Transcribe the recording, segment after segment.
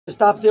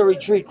Stop their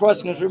retreat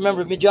crossing us.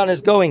 Remember, Midian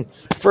is going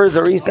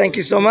further east. Thank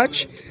you so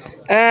much.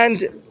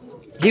 And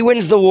he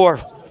wins the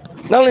war.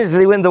 Not only does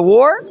he win the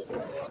war,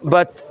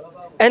 but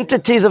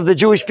entities of the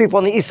Jewish people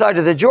on the east side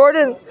of the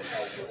Jordan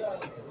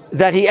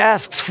that he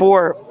asks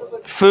for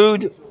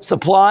food,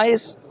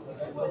 supplies.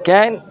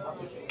 Okay?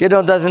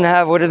 Gideon doesn't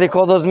have, what do they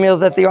call those meals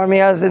that the army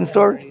has in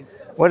store?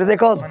 What are they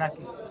called?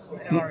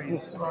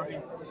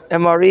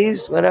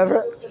 MREs,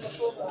 whatever.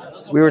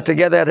 We were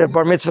together at a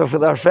bar mitzvah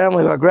with our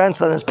family, our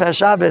grandson is Peh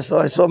Shabbos, so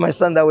I saw my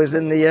son that was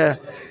in the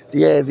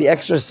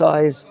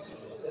exercise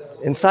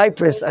in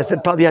Cyprus. I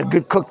said, probably had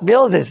good cooked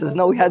meals. He says,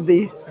 no, we had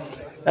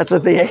that's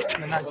what they ate.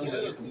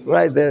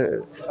 Right,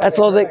 that's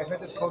all they...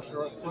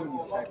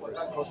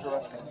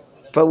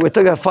 But we're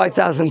talking about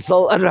 5,000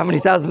 soldiers, I don't know how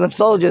many thousands of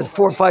soldiers,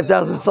 4,000 or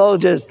 5,000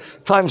 soldiers,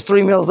 times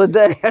 3 meals a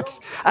day.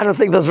 I don't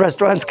think those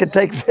restaurants could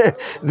take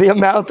the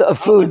amount of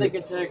food. They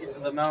could take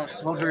the amount of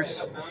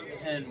soldiers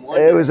in one.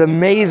 It was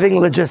amazing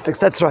logistics,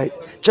 that's right.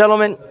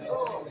 Gentlemen,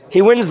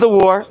 he wins the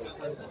war.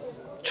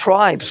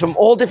 Tribes from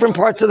all different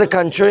parts of the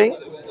country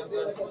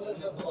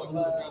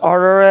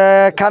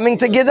are coming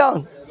to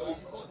Gideon.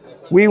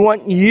 We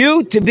want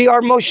you to be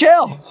our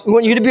Moshel. We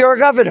want you to be our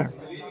governor.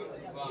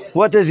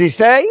 What does he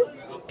say?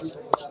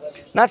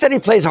 Not that he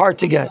plays hard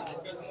to get.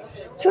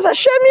 He says,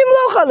 Hashem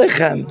yimloch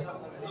alechem.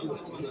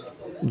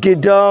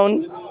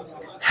 Gideon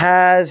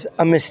has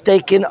a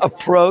mistaken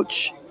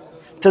approach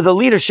to the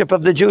leadership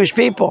of the Jewish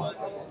people.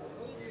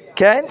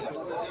 Okay?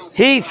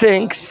 He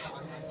thinks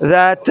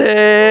that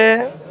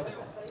there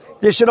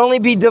should only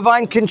be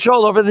divine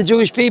control over the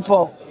Jewish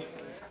people.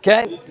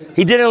 Okay?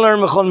 He didn't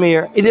learn Machon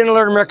Meir. He didn't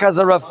learn Merkaz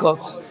HaRav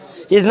Kook.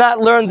 He has not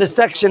learned the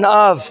section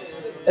of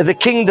the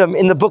kingdom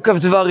in the book of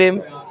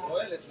Dvarim.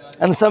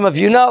 And some of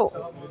you know,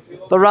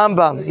 the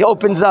Rambam, he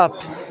opens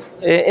up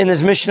in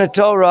his Mishnah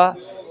Torah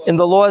in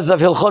the laws of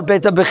Hilchot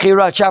Beit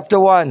HaBechira, chapter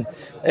 1,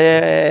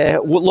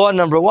 law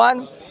number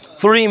 1.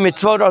 3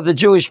 mitzvot are the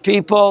Jewish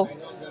people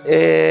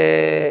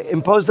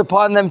imposed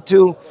upon them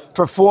to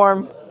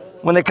perform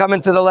when they come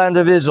into the land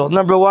of Israel.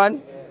 Number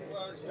 1,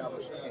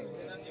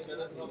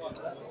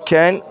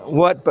 to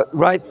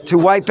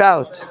wipe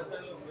out,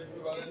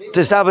 to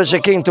establish a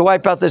king, to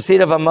wipe out the seed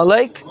of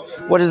Avimelech.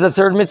 What is the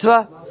third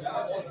mitzvah?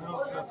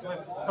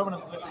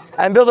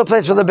 And build a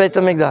place for the Beit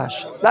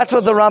HaMikdash. That's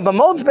what the Rambam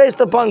holds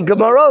based upon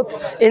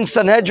Gemarot in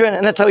Sanhedrin,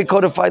 and that's how he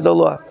codified the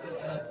law.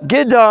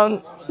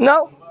 Gideon,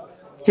 no,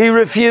 he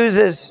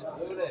refuses.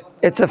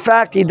 It's a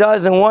fact, he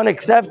doesn't want to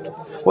accept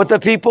what the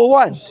people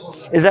want.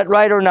 Is that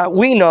right or not?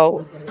 We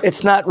know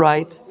it's not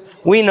right.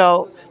 We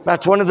know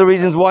that's one of the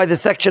reasons why the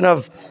section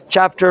of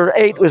chapter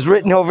 8 was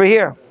written over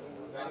here.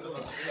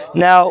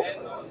 Now,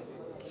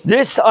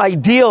 this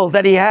ideal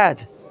that he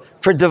had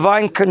for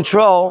divine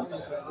control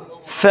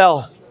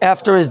fell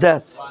after his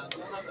death.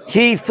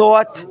 He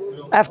thought,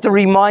 I have to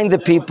remind the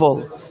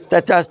people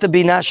that there has to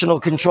be national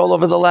control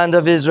over the land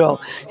of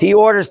Israel. He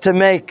orders to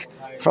make,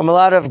 from a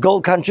lot of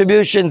gold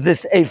contributions,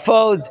 this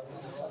ephod,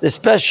 this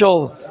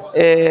special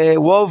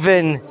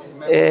woven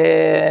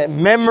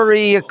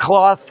memory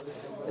cloth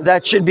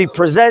that should be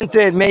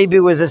presented. Maybe it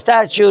was a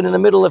statue in the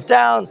middle of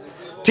town.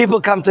 People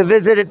come to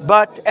visit it,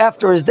 but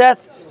after his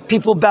death,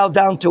 people bow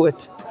down to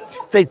it.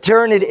 They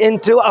turn it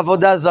into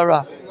avodah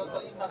zarah.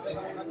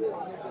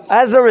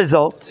 As a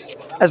result,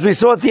 as we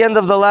saw at the end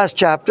of the last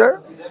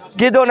chapter,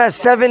 Gideon has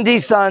 70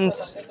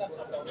 sons.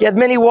 He had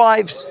many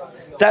wives.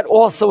 That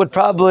also would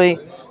probably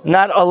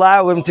not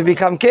allow him to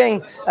become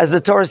king. As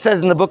the Torah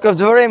says in the book of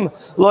Dvarim,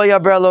 Lo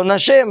yaber lo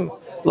nashim,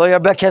 lo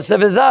yarbe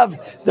kesev ezav.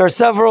 There are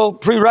several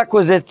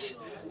prerequisites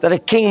that a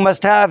king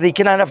must have. He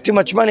cannot have too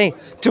much money,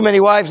 too many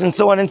wives, and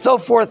so on and so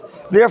forth.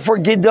 Therefore,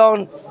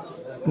 Gideon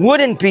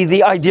wouldn't be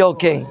the ideal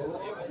king.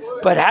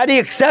 But had he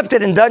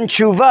accepted and done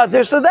tshuva,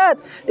 this or that,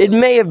 it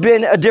may have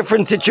been a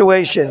different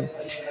situation.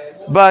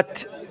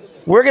 But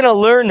we're going to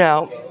learn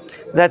now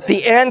that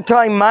the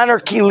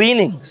anti-monarchy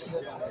leanings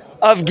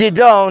of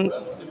Gideon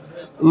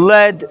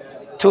led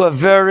to a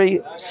very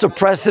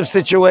suppressive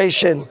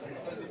situation.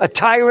 A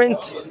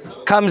tyrant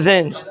comes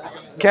in,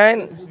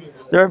 okay?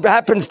 There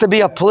happens to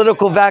be a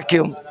political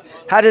vacuum.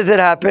 How does it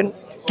happen?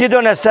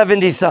 Gideon has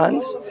 70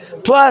 sons,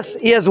 plus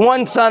he has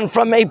one son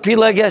from a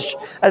Pilegesh,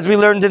 as we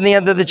learned in the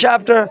end of the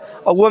chapter,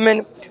 a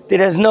woman that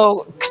has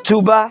no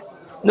ketubah,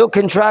 no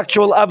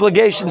contractual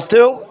obligations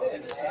to.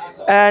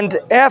 And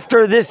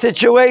after this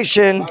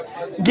situation,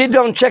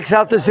 Gideon checks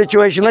out the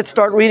situation. Let's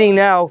start reading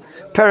now,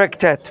 Perek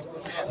Tet.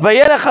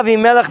 Vayelech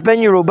Avimelech ben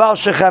Yerubal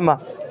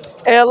Shechema,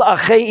 El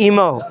Achei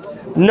Imo.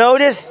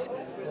 Notice,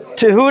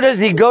 to who does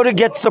he go to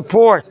get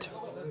support?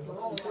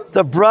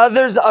 The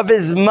brothers of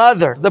his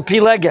mother, the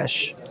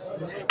Pilegesh.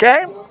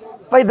 Okay?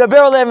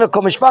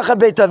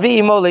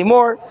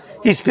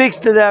 He speaks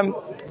to them.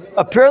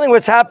 Apparently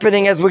what's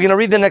happening, as we're going to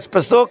read the next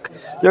pasuk,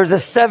 there's a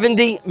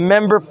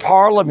 70-member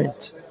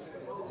parliament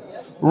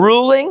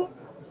ruling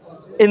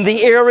in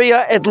the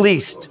area at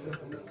least.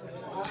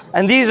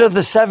 And these are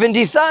the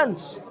 70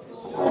 sons.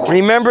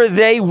 Remember,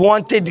 they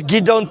wanted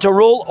Gidon to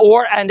rule,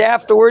 and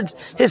afterwards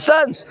his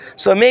sons.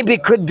 So maybe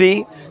it could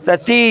be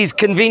that these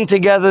convened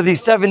together,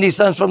 these 70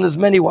 sons from his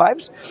many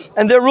wives,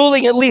 and they're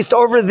ruling at least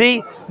over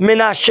the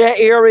Menachem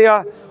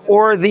area,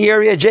 or the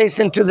area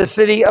adjacent to the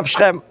city of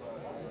Shechem.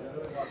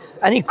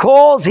 And he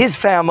calls his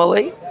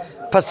family,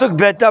 Pasuk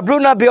Bet,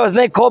 Dabruna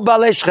be'oznei kol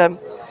baalei Shechem,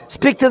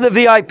 speak to the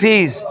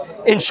VIPs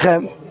in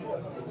Shechem.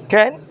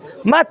 Okay?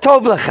 Ma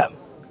tov lechem.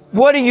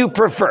 What do you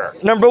prefer?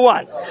 Number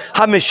one,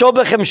 Hamishol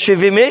bechem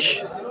shivim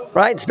ish,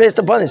 right? It's based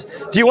upon this.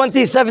 Do you want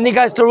these 70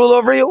 guys to rule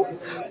over you?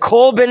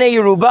 Kol b'nei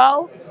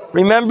Yerubal.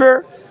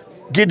 Remember,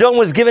 Gidon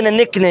was given a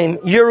nickname,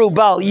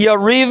 Yerubal,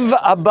 Yariv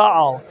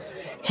Abal.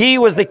 He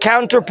was the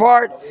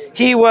counterpart.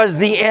 He was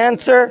the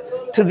answer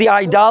to the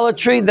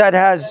idolatry that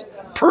has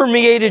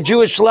permeated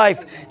Jewish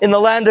life in the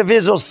land of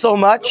Israel so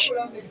much.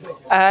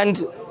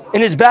 And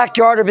in his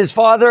backyard of his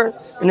father,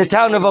 in the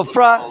town of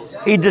Ophrah,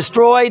 he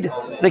destroyed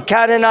the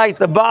Canaanite,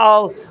 the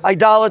Baal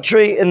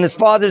idolatry in his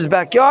father's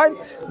backyard.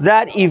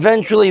 That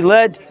eventually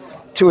led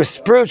to a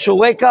spiritual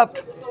wake-up.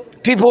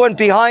 People went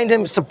behind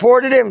him,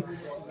 supported him.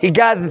 He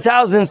gathered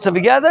thousands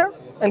together,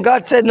 and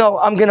God said, no,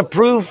 I'm going to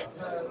prove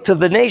to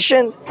the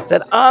nation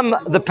that I'm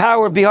the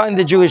power behind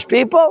the Jewish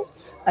people.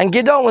 And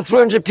Gidon, with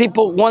 300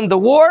 people, won the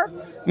war.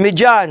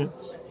 Midian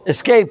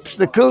escapes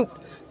the coup.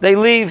 They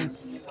leave.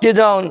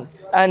 Gidon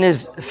and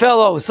his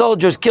fellow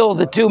soldiers kill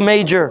the two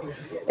major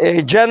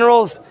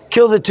generals,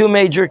 kill the two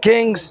major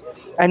kings,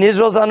 and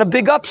Israel's on a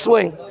big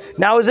upswing.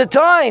 Now is a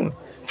time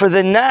for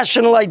the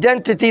national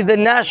identity, the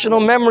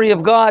national memory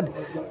of God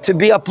to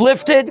be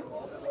uplifted.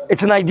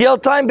 It's an ideal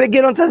time, but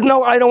Gidon says,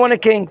 no, I don't want a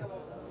king.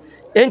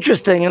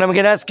 Interesting, and I'm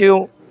going to ask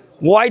you,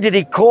 why did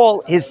he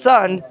call his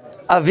son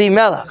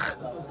Avimelech?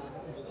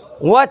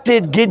 What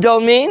did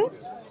Gidon mean?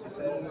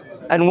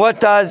 And what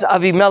does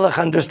Avimelech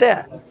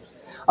understand?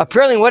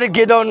 Apparently, what do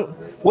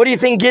you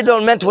think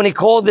Gidon meant when he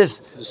called his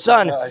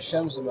son?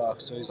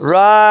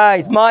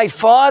 Right, my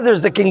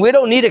father's the king. We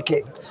don't need a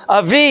king.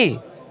 Avi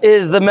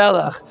is the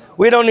melech.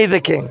 We don't need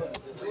the king.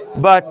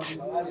 But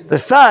the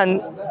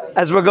son,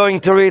 as we're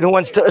going to read, who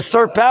wants to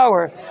assert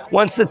power,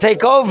 wants to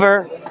take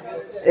over,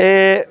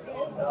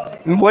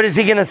 what is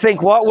he going to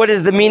think? What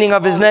is the meaning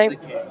of his name?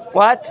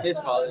 What? His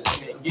father's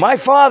king. My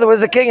father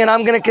was a king, and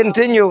I'm going to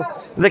continue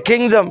the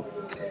kingdom.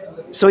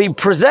 So he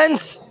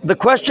presents the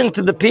question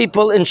to the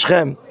people in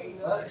Shechem.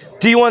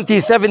 Do you want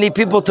these 70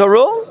 people to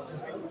rule?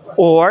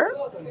 Or,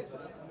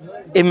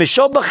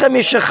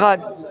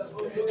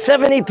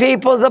 70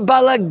 people is a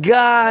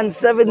balagan,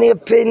 70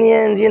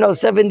 opinions,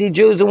 70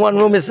 Jews in one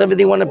room is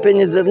 71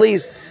 opinions at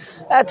least.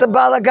 That's a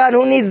balagan.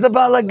 Who needs the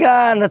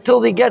balagan? Until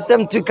they get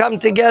them to come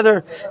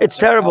together, it's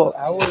terrible.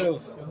 How would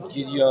have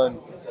Gideon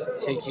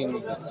taking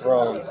the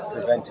throne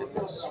prevented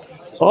this?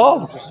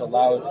 Oh, Just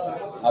allowed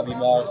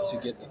Avimelech to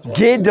get the throne.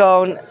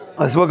 Gidon,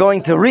 as we're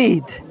going to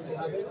read,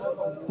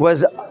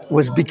 was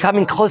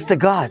becoming close to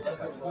God.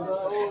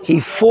 He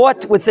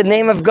fought with the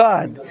name of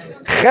God.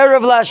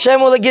 Cherev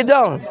laHashem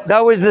u'leGidon.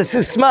 That was the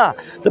susma.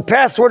 The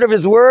password of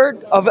his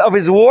word, of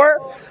his war,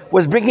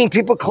 was bringing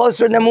people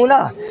closer to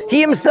Emunah. He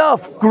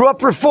himself grew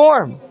up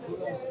Reform.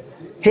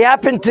 He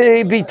happened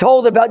to be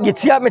told about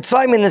Yetziat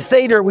Mitzrayim in the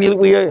Seder we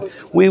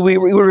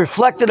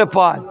reflected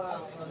upon.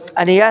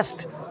 And he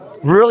asked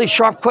really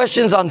sharp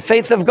questions on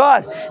faith of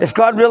God. If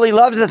God really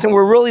loves us and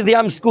we're really the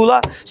Am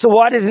Skula, so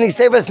why doesn't he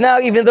save us now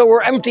even though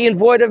we're empty and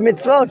void of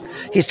mitzvot?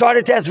 He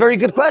started to ask very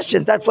good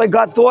questions. That's why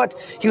God thought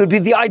he would be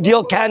the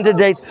ideal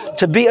candidate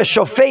to be a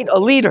shofet, a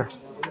leader.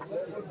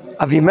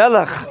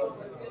 Avimelech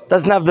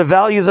doesn't have the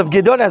values of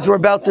Gidon, as we're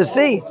about to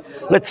see.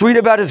 Let's read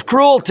about his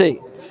cruelty.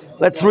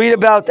 Let's read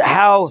about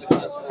how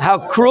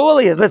cruel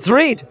he is. Let's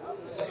read.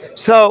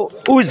 So,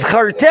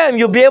 uzchartem,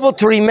 you'll be able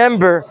to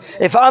remember,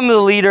 if I'm the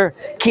leader,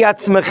 ki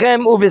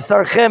atzmechem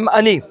uvisarchem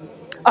ani.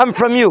 I'm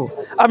from you.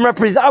 I'm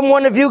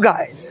one of you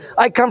guys.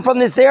 I come from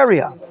this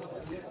area.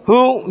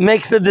 Who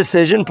makes the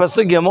decision?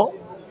 Pasuk Gimel.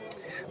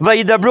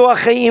 Vayidabru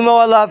achei imo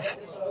alav.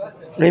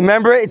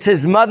 Remember, it's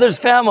his mother's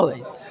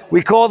family.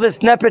 We call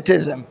this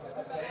nepotism.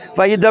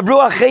 Vayidabru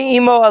achei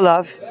imo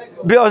alav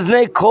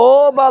beoznei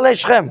kol baalei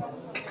Shechem.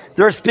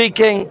 They're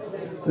speaking.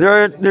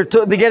 They're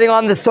getting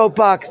on the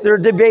soapbox. They're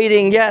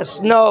debating, yes,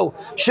 no,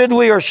 should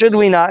we or should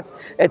we not?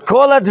 Et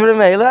kol hadvarim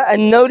haela,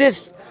 and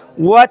notice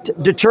what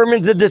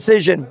determines the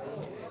decision.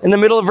 In the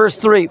middle of verse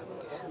 3.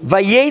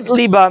 Vayet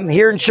libam,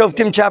 here in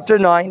Shoftim chapter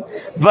 9.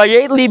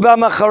 Vayet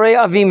libam acharei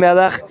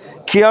Avimelech,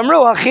 ki amru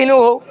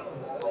hachinuhu.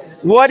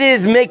 What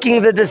is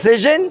making the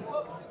decision?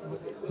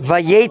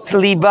 Vayet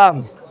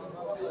libam.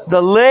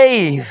 The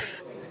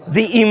leiv,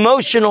 the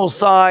emotional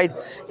side,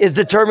 is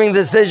determining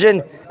the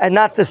decision, and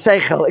not the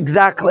seichel,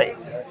 exactly.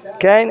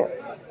 Okay?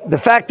 The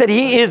fact that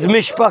he is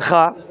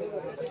mishpacha,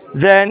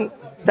 then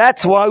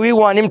that's why we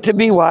want him to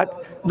be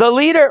what? The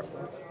leader.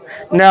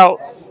 Now,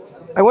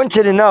 I want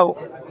you to know,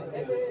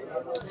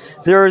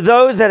 there are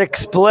those that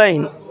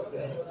explain,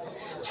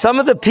 some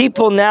of the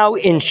people now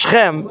in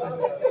Shechem,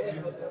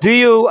 do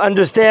you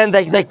understand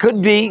that they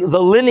could be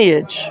the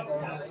lineage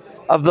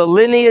of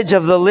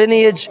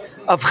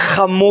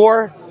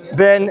Chamor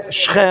ben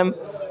Shechem,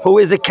 who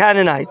is a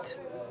Canaanite.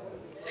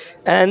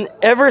 And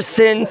ever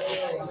since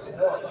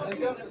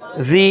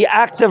the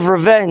act of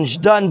revenge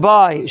done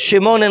by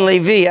Shimon and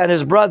Levi and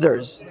his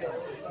brothers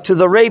to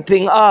the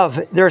raping of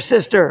their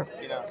sister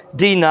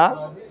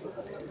Dinah,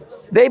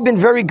 they've been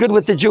very good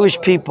with the Jewish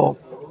people.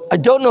 I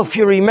don't know if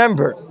you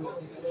remember,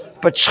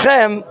 but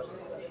Shechem,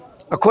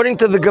 according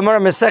to the Gemara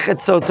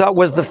Masechet Sotah,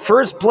 was the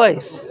first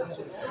place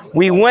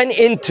we went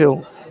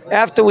into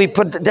after we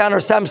put down our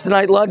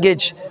Samsonite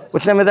luggage.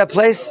 What's the name of that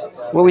place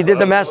where we did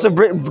the massive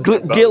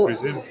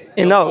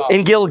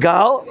in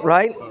Gilgal,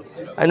 right?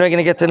 I know you're going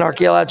to get to an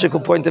archaeological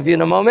point of view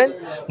in a moment.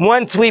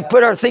 Once we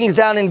put our things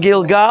down in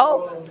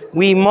Gilgal,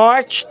 we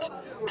marched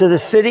to the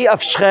city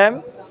of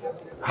Shechem,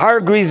 Har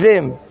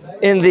Grizim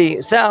in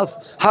the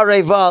south, Har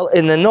Eval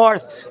in the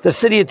north. The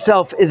city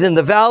itself is in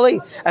the valley.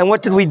 And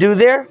what did we do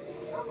there?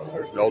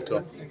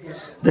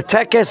 The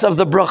tekes of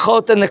the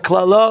brachot and the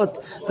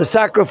klalot, the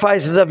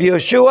sacrifices of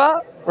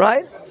Yeshua,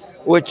 right?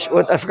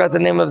 I forgot the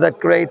name of that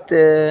great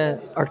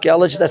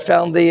archaeologist that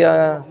found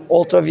the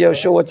altar of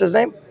Yeshua. What's his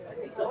name?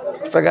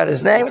 I forgot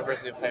his name.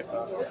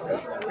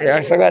 Yeah,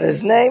 I forgot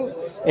his name.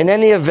 In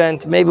any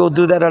event, maybe we'll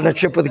do that on a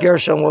trip with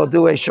Gershon. We'll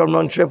do a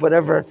Shomron trip,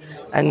 whatever,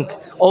 and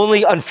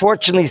only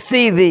unfortunately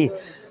see the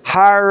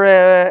Har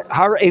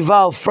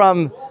Eval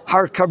from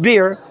Har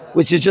Kabir,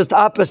 which is just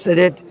opposite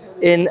it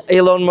in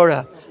Elon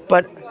Moreh.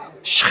 But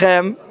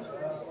Shechem,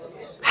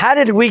 how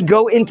did we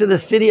go into the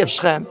city of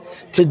Shechem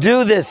to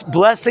do this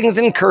blessings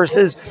and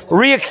curses,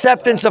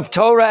 reacceptance of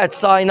Torah at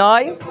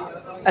Sinai,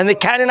 and the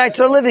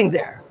Canaanites are living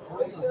there?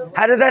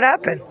 How did that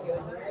happen?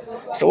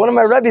 So one of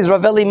my rabbis,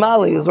 Rav Eli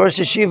Mali, who's Rosh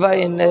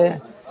Yeshiva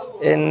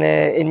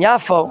in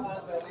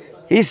Yafo,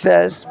 he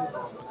says,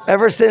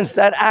 ever since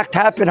that act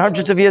happened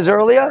hundreds of years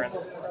earlier,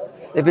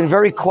 they've been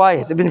very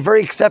quiet. They've been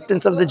very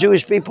acceptance of the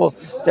Jewish people.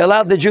 They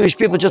allowed the Jewish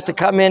people just to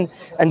come in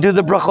and do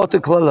the brachot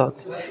and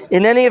klalot.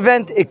 In any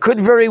event, it could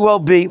very well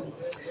be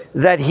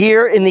that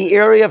here in the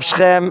area of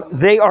Shechem,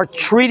 they are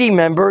treaty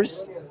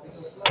members,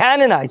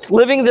 Canaanites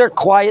living there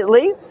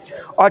quietly,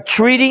 are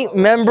treaty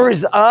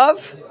members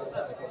of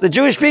the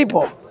Jewish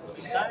people.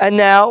 And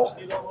now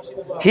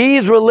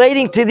he's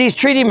relating to these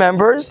treaty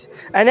members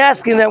and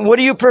asking them, what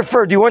do you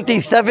prefer? Do you want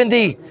these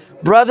 70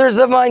 brothers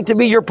of mine to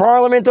be your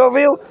parliament over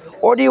you?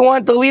 Or do you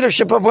want the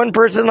leadership of one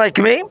person like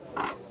me?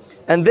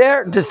 And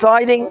they're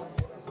deciding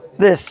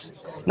this.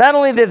 Not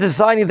only they're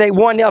deciding, they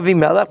want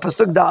Avimelech,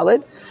 Pasuk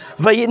Daled,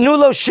 Vayitnu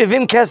lo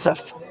shivim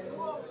kesef.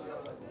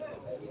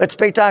 Let's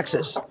pay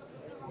taxes.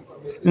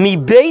 Mi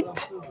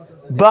beit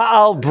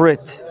Baal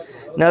Brit.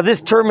 Now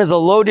this term is a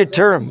loaded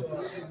term.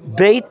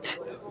 Beit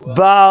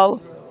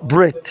Baal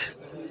Brit.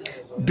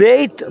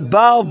 Beit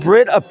Baal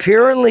Brit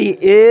apparently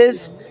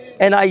is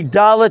an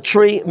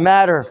idolatry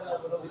matter.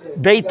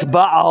 Beit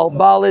Baal.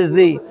 Baal is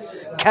the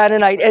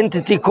Canaanite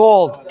entity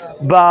called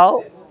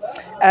Baal.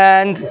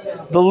 And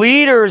the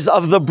leaders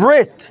of the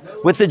Brit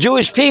with the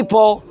Jewish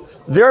people,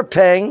 they're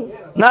paying,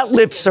 not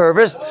lip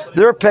service,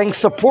 they're paying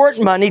support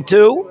money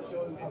to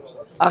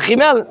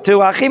Avimelech,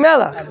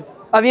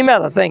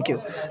 thank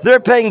you. They're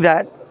paying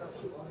that.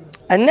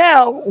 And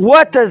now,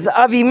 what does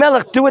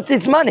Avimelech do with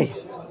this money?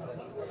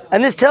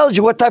 And this tells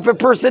you what type of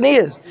person he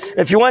is.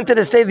 If you wanted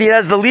to say that he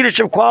has the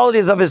leadership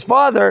qualities of his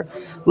father,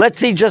 let's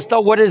see just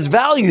what his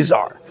values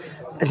are.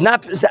 It's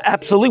not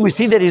absolutely, we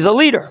see that he's a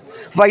leader.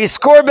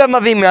 Vayiskor bem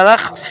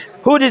Avimelech,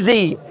 who does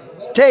he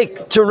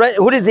take to,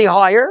 who does he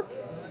hire?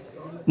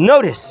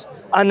 Notice,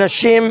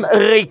 Anashim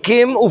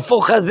Reikim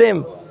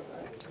Ufochazim,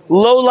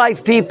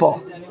 low-life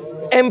people,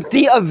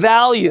 empty of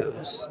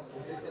values.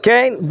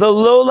 Okay, the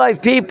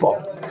low-life people.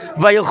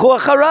 Vayilchu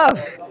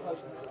acharav.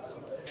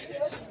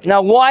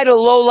 Now, why do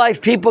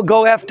low-life people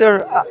go after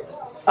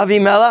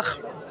Avimelech?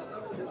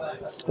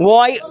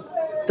 Why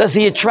does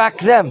he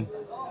attract them?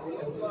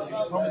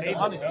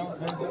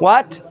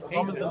 What?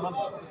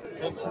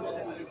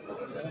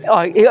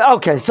 Oh,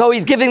 okay, so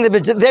he's giving them,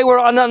 they were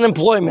on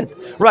unemployment.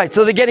 Right,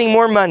 so they're getting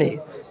more money.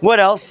 What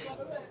else?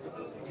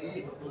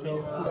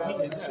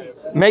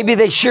 Maybe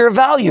they share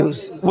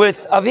values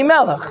with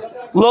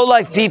Avimelech.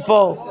 Low-life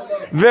people,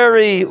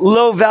 very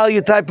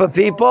low-value type of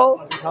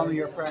people. Tell me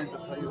your friends,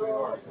 I'll tell you who you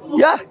are.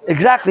 Yeah,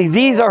 exactly.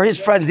 These are his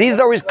friends. These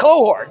are his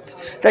cohorts.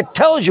 That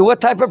tells you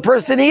what type of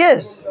person he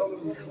is.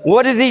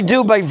 What does he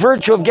do by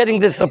virtue of getting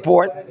this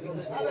support?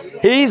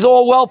 He's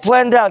all well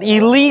planned out. He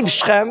leaves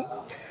Shechem,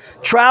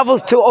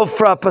 travels to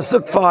Ofra,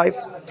 Pasuk 5.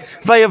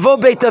 Vayavo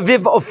Beit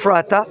Aviv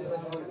Ofrata.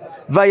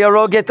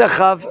 Vayarog et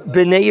Achav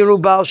b'nei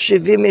Yerubal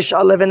 70 ish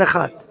al even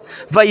achat.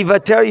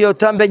 Vayivater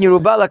Yotam ben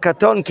Yerubal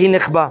hakaton ki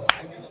nechba.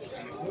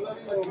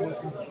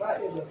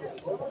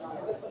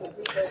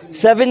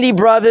 70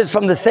 brothers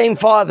from the same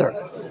father,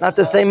 not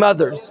the same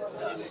mothers.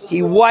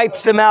 He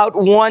wipes them out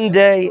one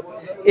day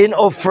in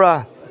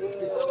Ofra.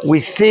 We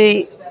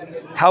see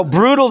how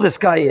brutal this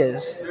guy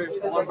is.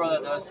 One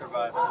brother does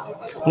survive.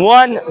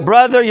 One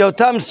brother,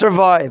 Yotam,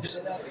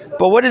 survives.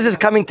 But what is this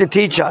coming to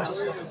teach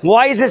us?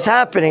 Why is this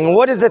happening?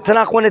 What does the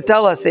Tanakh want to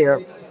tell us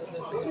here?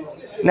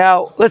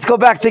 Now, let's go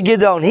back to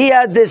Gideon. He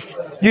had this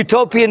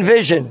utopian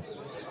vision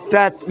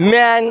that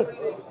man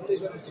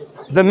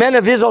The men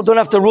of Israel don't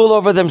have to rule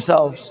over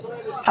themselves.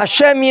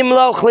 Hashem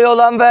yimloch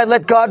leolam vad.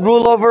 Let God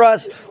rule over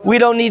us. We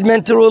don't need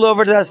men to rule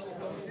over us.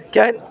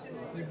 Okay?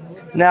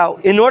 Now,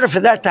 in order for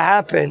that to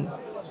happen,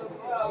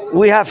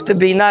 we have to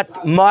be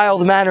not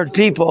mild-mannered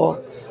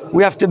people.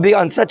 We have to be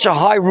on such a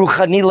high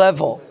ruchani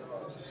level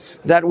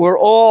that we're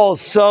all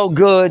so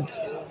good,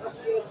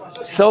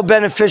 so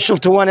beneficial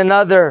to one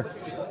another,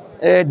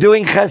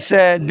 doing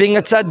chesed, being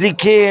a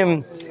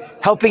tzaddikim,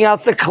 helping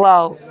out the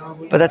klal.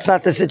 But that's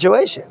not the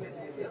situation.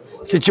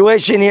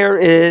 Situation here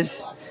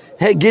is,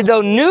 hey,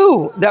 Gideon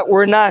knew that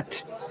we're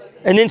not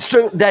an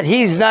instrument, that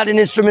he's not an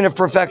instrument of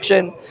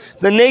perfection.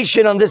 The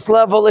nation on this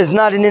level is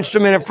not an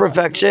instrument of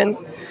perfection.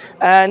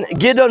 And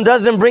Gideon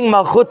doesn't bring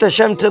Malchut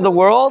Hashem to the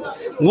world.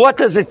 What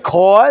does it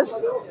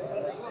cause?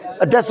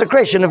 A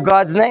desecration of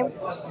God's name.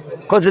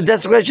 Cause the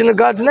desecration of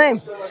God's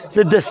name. It's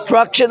the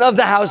destruction of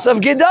the house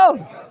of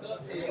Gideon.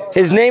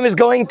 His name is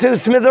going to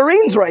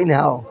smithereens right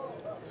now.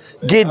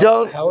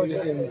 Gideon. How would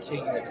him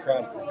taking the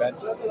crown prevent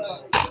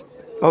this?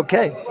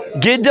 Okay.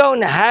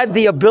 Gideon had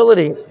the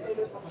ability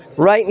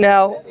right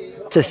now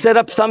to set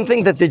up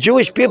something that the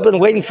Jewish people have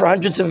been waiting for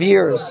hundreds of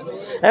years.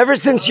 Ever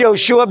since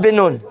Yoshua ben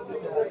Nun.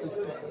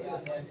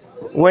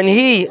 When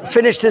he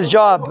finished his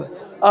job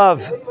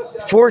of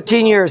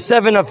 14 years,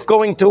 7 of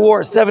going to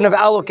war, 7 of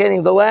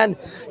allocating the land,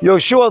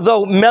 Yoshua,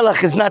 though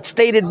Melech is not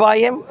stated by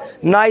him,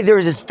 neither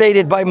is it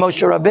stated by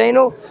Moshe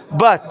Rabbeinu,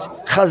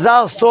 but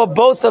Chazal saw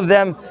both of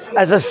them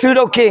as a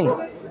pseudo-king.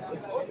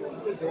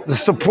 The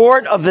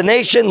support of the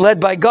nation led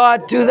by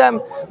God to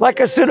them like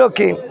a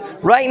pseudo-king.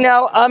 Right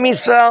now, Am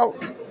Yisrael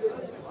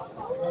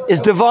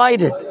is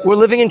divided. We're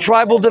living in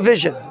tribal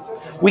division.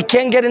 We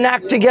can't get an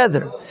act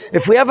together.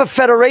 If we have a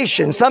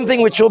federation,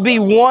 something which will be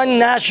one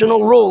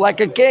national rule, like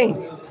a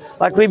king,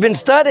 like we've been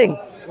studying,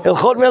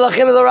 Hilchot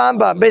Menachem of the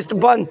Rambam, based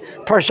upon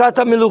Parshat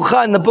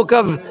HaMelucha in the book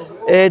of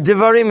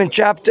Devarim in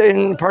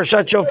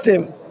Parshat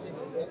Shoftim.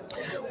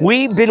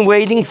 We've been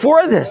waiting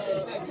for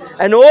this.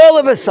 And all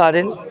of a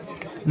sudden,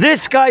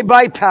 this guy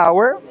by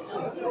power,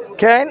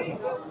 okay,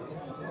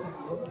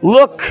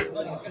 look,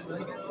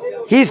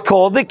 he's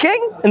called the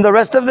king in the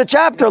rest of the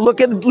chapter.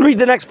 Read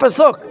the next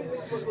pasuk.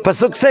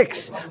 Pasuk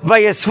 6.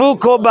 Vayesvu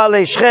kol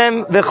baalei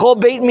Shechem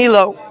v'chol Beit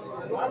Milo.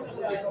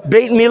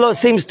 Beit Milo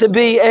seems to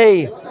be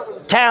a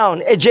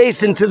town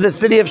adjacent to the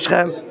city of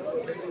Shechem.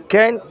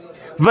 Okay?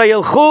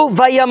 Vayelchu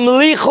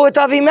vayamlichu et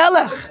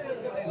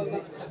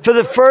Avimelech. For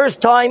the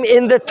first time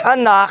in the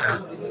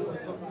Tanakh,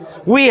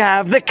 we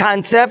have the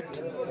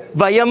concept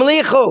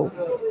vayamlichu.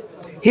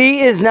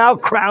 He is now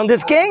crowned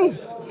as king.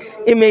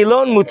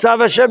 Imelon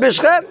mutzav asher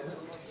b'Shechem.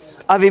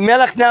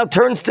 Avimelech now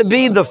turns to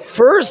be the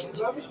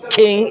first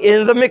king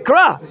in the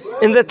Mikra,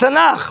 in the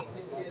Tanakh.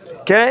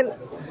 Okay?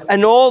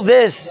 And all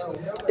this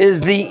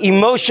is the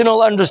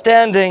emotional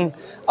understanding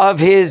of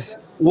his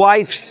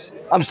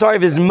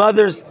of his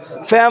mother's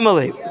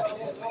family.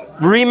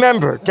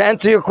 Remember, to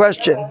answer your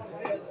question,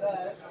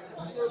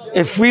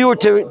 if we were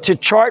to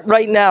chart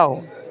right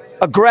now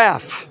a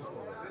graph,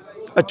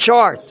 a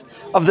chart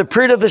of the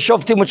period of the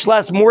Shoftim, which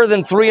lasts more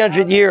than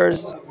 300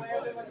 years,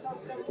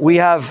 we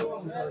have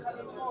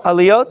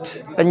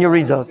Aliyot and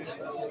Yeridot.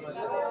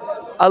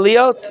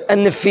 Aliyot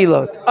and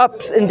Nefilot.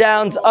 Ups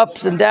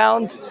and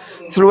downs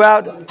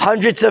throughout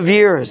hundreds of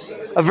years.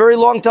 A very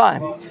long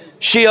time.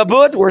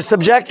 Shi'abud, we're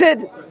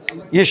subjected.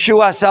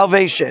 Yeshua,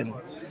 salvation.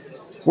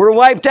 We're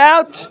wiped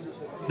out.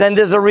 Then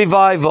there's a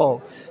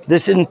revival.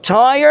 This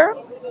entire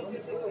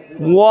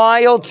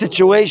wild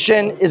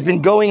situation has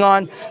been going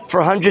on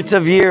for hundreds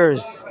of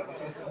years.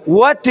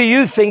 What do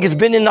you think has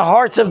been in the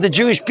hearts of the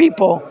Jewish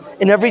people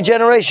in every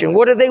generation?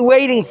 What are they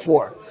waiting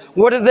for?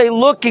 What are they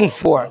looking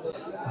for?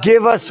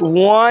 Give us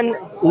one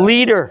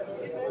leader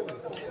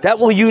that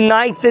will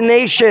unite the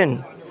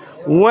nation.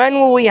 When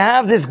will we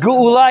have this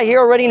Geula here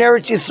already in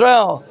Eretz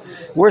Yisrael?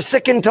 We're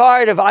sick and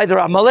tired of either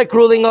Amalek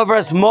ruling over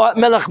us,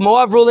 Melech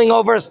Moab ruling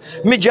over us,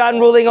 Midian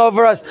ruling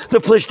over us, the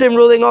Plishtim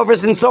ruling over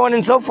us, and so on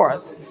and so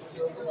forth.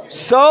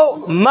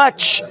 So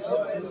much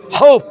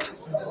hope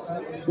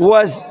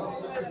was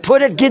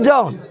put at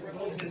Gideon.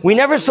 We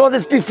never saw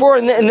this before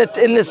in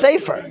the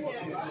Sefer.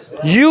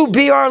 You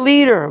be our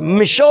leader,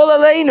 Mishol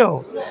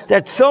Aleinu.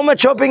 That's so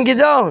much hope in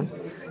Gideon.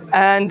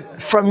 And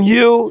from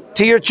you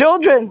to your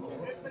children.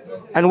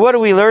 And what do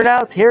we learn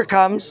out? Here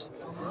comes.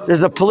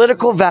 There's a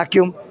political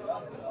vacuum.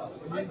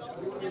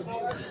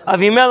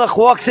 Avimelech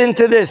walks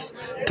into this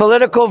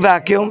political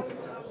vacuum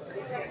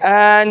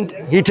and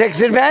he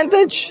takes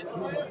advantage.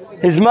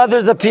 His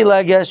mother's a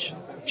Pilegesh.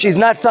 She's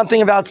not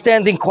something of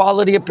outstanding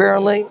quality,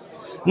 apparently.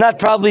 Not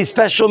probably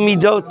special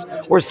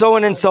midot or so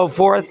on and so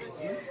forth.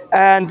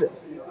 And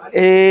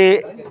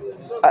the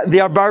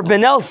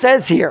Abarbanel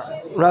says here,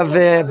 Rav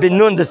Ben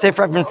Nun, the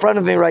Sefer in front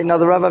of me right now,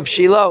 the Rav of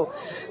Shiloh,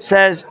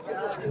 says,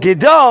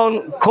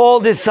 Gideon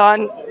called his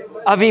son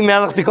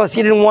Avimelech because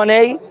he didn't want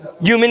a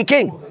human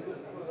king.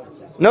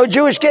 No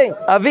Jewish king.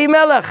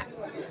 Avimelech.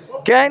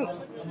 Okay?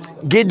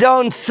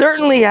 Gideon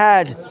certainly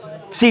had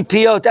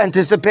CPO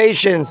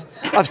anticipations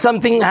of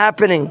something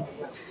happening.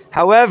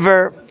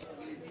 However,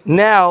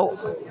 now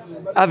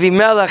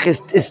Avimelech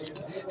is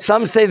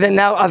Some say that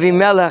now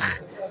Avimelech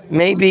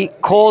maybe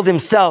called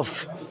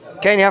himself,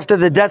 okay, after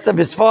the death of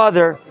his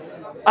father,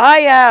 I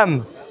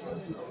am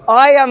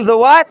the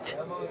what?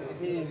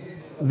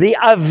 The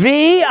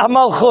Avi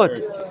Amalchut.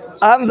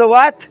 I'm the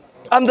what?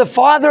 I'm the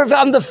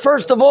I'm the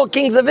first of all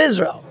kings of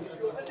Israel.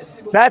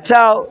 That's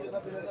how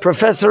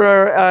Professor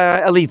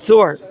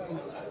Elitzur,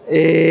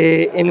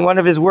 in one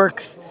of his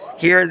works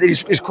here,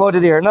 is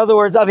quoted here. In other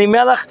words,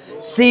 Avimelech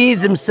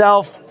sees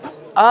himself,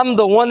 I'm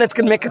the one that's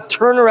going to make a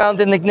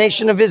turnaround in the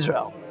nation of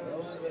Israel.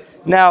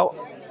 Now,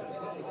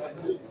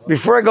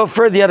 before I go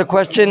further, you had a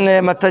question,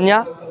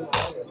 Matanya?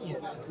 Yes.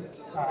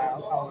 I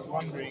was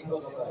wondering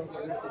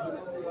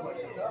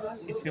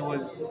if it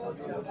was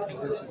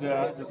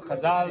the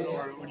Chazal,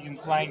 or were you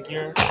implying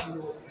here,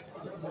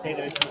 say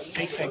that it's a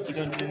mistake that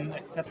Gideon didn't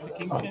accept the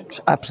kingship?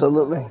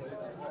 Absolutely.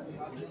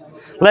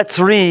 Let's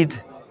read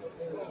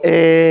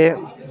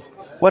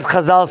what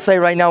Chazal say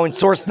right now in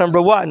source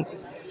number 1,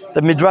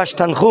 the Midrash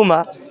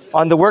Tanchuma,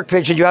 on the work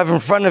page that you have in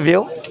front of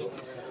you.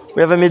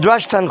 We have a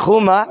Midrash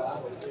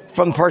Tanchuma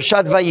from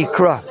Parshat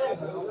Vayikra.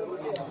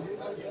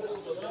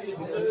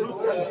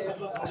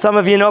 Some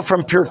of you know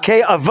from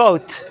Pirkei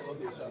Avot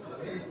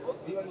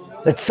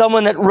that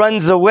someone that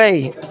runs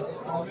away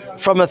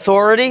from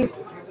authority,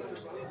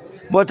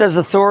 what does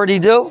authority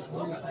do?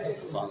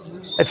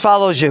 It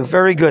follows you.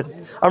 Very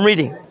good. I'm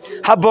reading.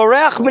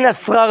 Haboreach min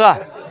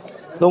hasrara,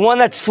 the one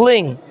that's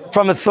fleeing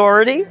from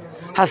authority.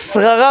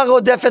 Hasrara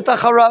rodefet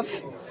acharav,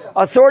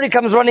 authority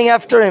comes running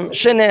after him.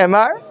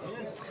 Shene'emar,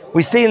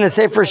 we see in the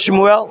Sefer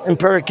Shmuel in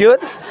Perek Yud,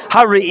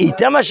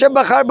 Hari'item asher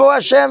bachar bo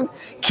Hashem,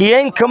 ki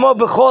ein kamo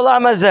b'chol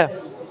am hazeh.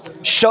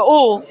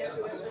 Shaul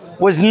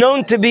was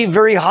known to be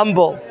very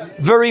humble,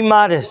 very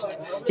modest.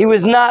 He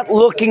was not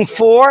looking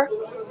for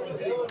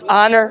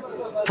honor,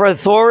 for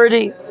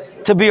authority,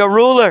 to be a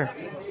ruler.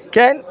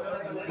 Okay?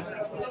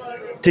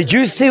 Did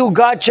you see who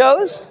God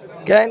chose?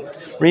 Okay?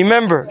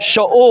 Remember,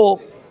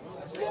 Shaul,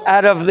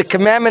 out of the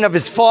commandment of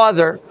his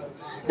father,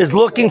 is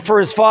looking for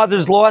his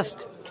father's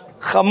lost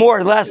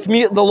chamor,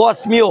 the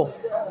lost mule.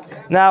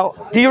 Now,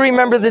 do you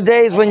remember the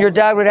days when your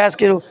dad would ask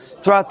you to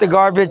throw out the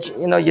garbage?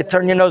 You know, you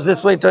turn your nose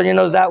this way, turn your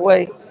nose that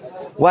way.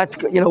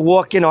 What? You know,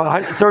 walk,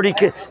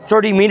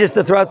 30 meters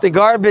to throw out the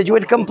garbage. You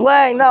would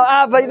complain. No,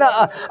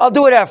 I'll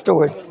do it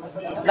afterwards.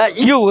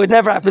 You, it would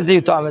never happen to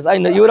you, Thomas. I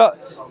know you would.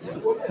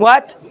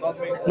 What?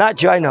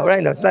 Not you. I know.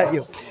 Right? No, it's not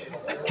you.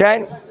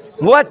 Okay.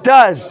 What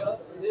does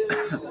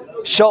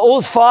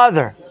Shaul's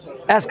father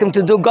ask him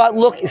to do? God,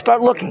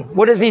 start looking.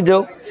 What does he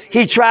do?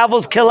 He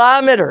travels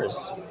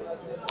kilometers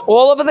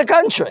all over the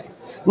country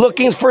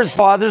looking for his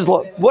father's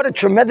love. What a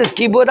tremendous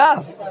kibbud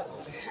av.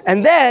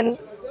 And then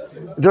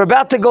they're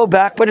about to go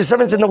back, but his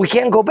servant said, no, we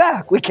can't go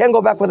back. We can't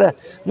go back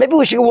maybe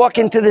we should walk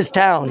into this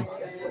town.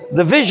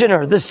 The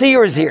visioner, the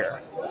seer is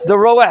here. The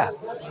roeh.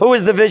 Who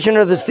is the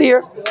visioner, the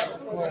seer?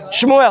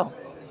 Shmuel.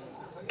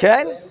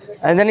 Okay?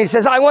 And then he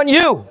says, I want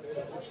you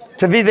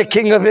to be the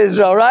king of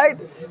Israel, right?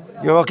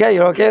 You're okay?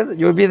 You're okay?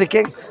 You would be the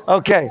king?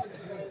 Okay.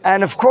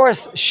 And of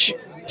course,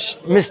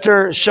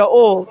 Mr.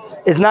 Shaul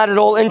is not at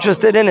all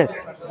interested in it.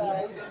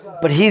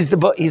 But he's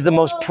the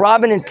most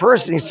prominent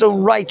person. He's so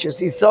righteous.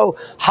 He's so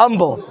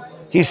humble.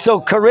 He's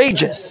so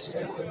courageous.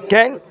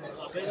 Okay?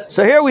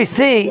 So here we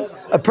see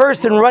a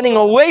person running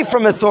away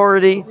from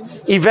authority.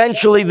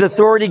 Eventually, the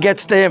authority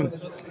gets to him.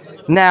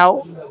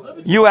 Now,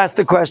 you asked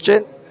the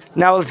question.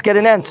 Now let's get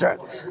an answer.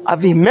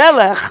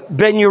 Avimelech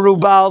ben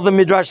Yerubal, the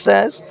Midrash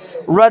says,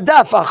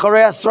 Radaf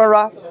acharei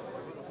asrara.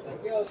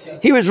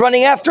 He was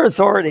running after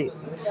authority.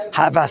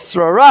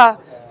 Havasrara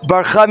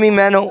barcha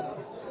mimenu.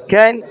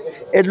 Okay?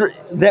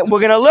 That we're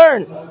going to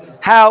learn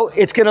how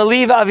it's going to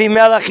leave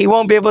Avimelech. He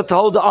won't be able to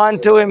hold on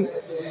to him.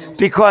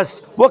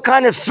 Because what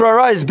kind of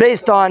srara is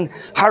based on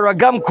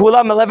Haragam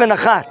Kulam 11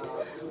 Achat.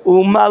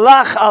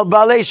 Umalach al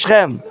Balei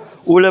Shechem.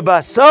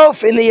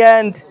 Ulebasof, in the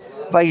end,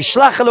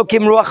 Vayishlach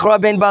Elokim Ruach Ra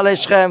ben Balei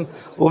Shechem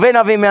Uven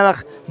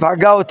Avimelech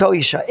Varga Oto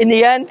Isha. In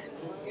the end,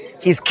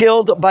 he's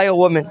killed by a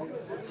woman.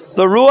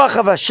 The Ruach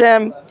of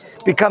Hashem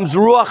becomes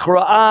Ruach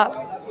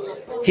Ra'ah.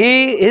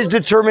 His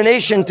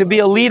determination to be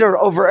a leader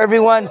over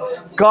everyone,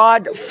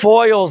 God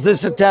foils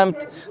this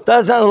attempt,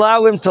 doesn't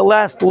allow him to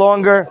last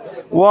longer.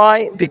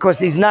 Why? Because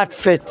he's not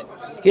fit.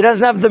 He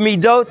doesn't have the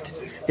midot,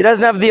 he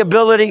doesn't have the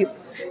ability,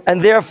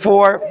 and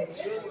therefore,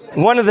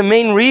 one of the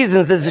main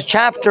reasons this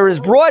chapter is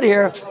brought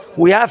here,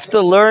 we have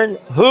to learn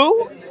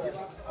who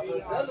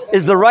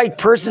is the right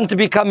person to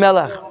become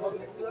melech.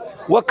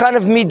 What kind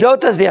of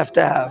midot does he have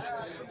to have?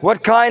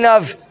 What kind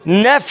of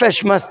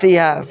nefesh must he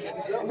have?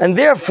 And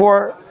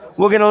therefore,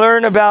 we're going to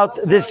learn about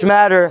this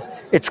matter.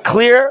 It's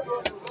clear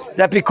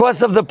that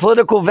because of the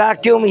political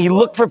vacuum, he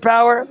looked for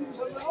power,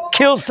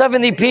 kills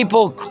 70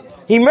 people,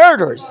 he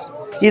murders.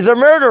 He's a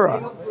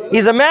murderer.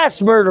 He's a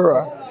mass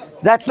murderer.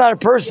 That's not a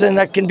person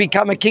that can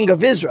become a king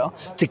of Israel,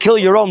 to kill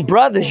your own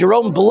brothers, your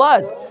own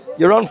blood,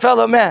 your own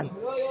fellow man.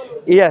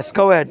 Yes,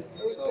 go ahead.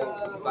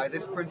 So by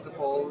this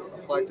principle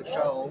applied to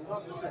Shaul,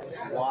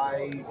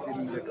 why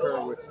didn't it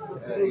occur with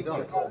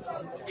Edom?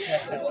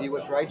 He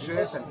was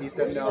righteous and he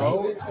said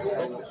no.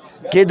 So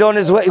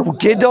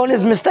Gidon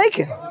is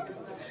mistaken.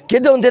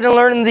 Gidon didn't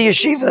learn in the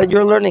yeshiva that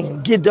you're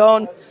learning.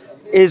 Gidon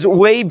is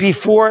way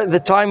before the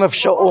time of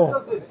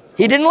Shaul.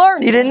 He didn't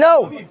learn. He didn't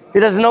know. He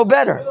doesn't know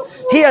better.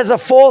 He has a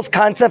false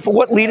concept for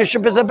what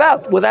leadership is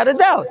about, without a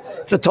doubt.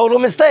 It's a total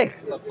mistake.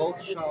 But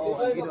both Shaul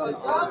and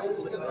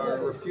Edom are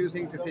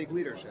refusing to take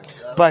leadership.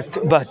 But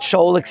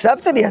Shaul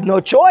accepted. He had no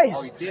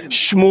choice.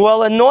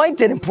 Shmuel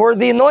anointed and poured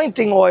the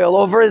anointing oil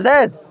over his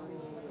head.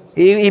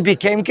 He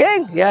became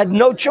king. He had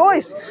no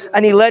choice.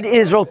 And he led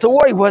Israel to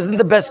war. He wasn't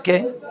the best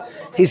king.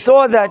 He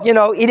saw that, he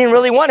didn't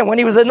really want it. When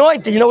he was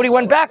anointed, what he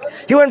went back?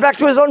 He went back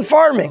to his own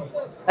farming.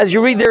 As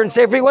you read there in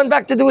Sefer, he went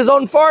back to do his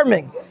own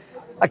farming.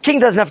 A king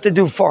doesn't have to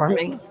do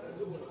farming.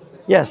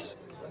 Yes?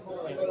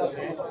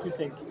 Two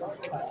things.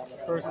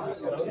 First,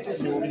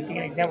 we take an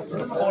example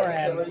from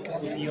beforehand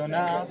with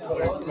Yonah,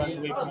 where it runs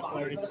away from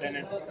authority, but then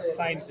it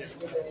finds it.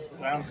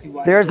 So I don't see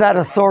why. There's not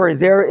authority.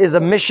 There is a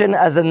mission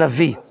as a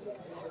Navi.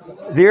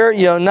 There,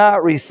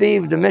 Yonah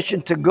received a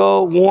mission to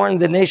go warn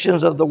the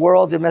nations of the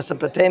world in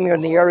Mesopotamia,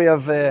 in the area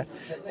of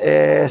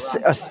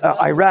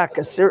Iraq,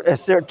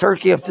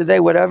 Turkey of today,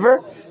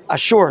 whatever,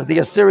 Ashur, the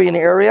Assyrian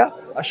area,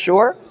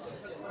 Ashur,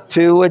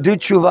 to do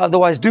tshuva,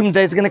 otherwise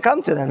doomsday is going to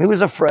come to them. He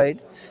was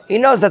afraid. He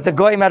knows that the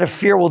goyim out of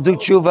fear will do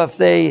tshuva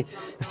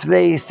if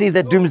they see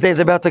that doomsday is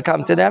about to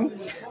come to them,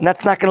 and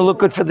that's not going to look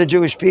good for the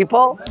Jewish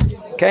people.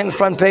 Okay, in the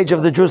front page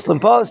of the Jerusalem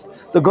Post,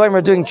 the goyim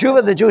are doing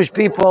tshuva, the Jewish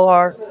people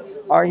are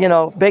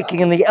baking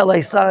in the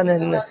LA sun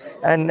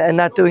and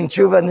not doing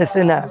tshuva and this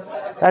and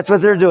that. That's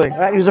what they're doing,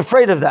 right? He was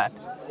afraid of that.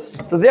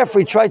 So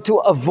therefore he tried to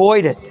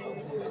avoid it.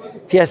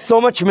 He has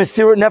so much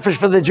mesirut nefesh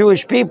for the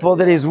Jewish people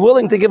that he's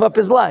willing to give up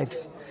his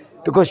life.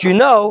 Because you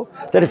know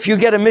that if you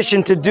get a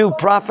mission to do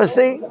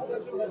prophecy,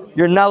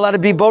 you're not allowed to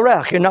be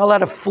borech. You're not allowed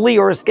to flee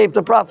or escape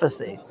the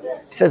prophecy.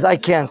 He says, I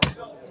can't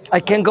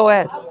go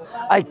ahead.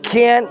 I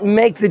can't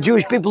make the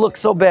Jewish people look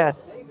so bad.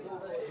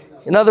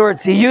 In other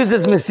words, he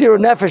uses mesirut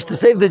nefesh to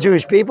save the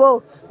Jewish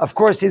people. Of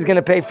course, he's going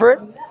to pay for it.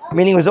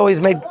 Meaning, it was always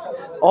made,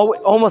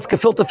 almost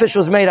gefilte fish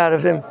was made out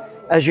of him,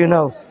 as you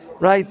know,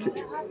 right?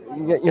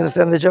 You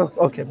understand the joke?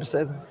 Okay,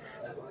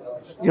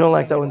 you don't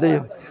like that one, do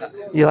you?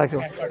 You like that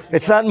one?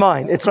 It's not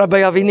mine. It's Rabbi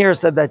Avimelech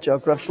said that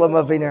joke. Rav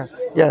Shlomo Avimelech.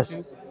 Yes.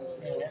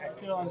 I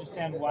still don't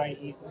understand why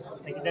he's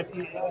like that's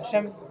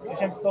Hashem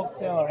spoke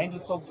to him, or angel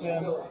spoke to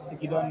him, to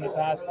Gidon in the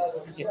past.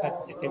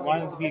 If they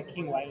wanted him to be a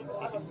king, why didn't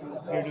they just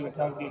appear to him and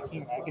tell him to be a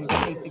king? I can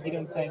definitely see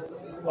Gidon saying,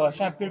 "Well,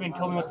 Hashem appeared to me and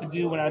told me what to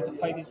do when I had to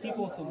fight these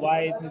people. So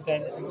why isn't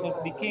that if I'm supposed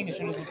to be king?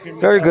 Hashem doesn't appear to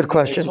me." Very good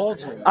question.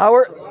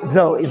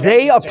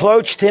 They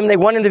approached him. They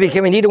wanted him to be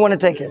king, and he didn't want to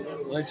take it.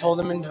 Well, they told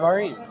him in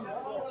Dvarim.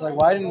 It's like,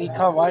 why didn't he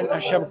come? Why didn't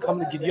Hashem come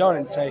to Gideon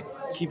and say,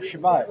 keep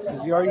Shabbat?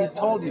 Because he already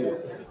told you.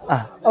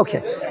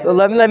 Okay. Well,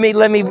 let me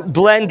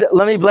blend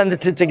the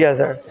two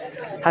together.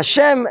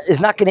 Hashem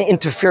is not going to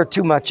interfere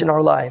too much in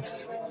our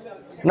lives,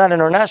 not in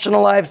our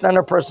national lives, not in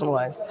our personal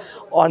lives.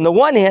 On the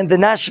one hand, the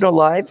national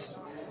lives,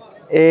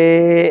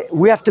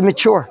 we have to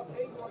mature.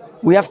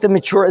 We have to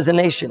mature as a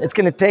nation. It's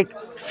going to take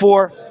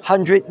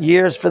 400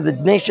 years for the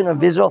nation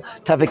of Israel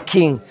to have a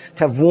king,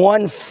 to have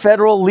one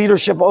federal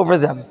leadership over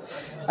them.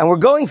 And we're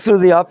going through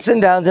the ups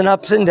and downs and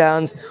ups and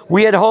downs.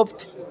 We had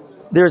hoped,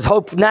 there's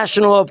hope,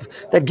 national hope,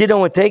 that Gideon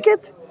would take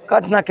it.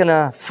 God's not going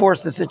to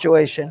force the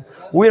situation.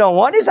 We don't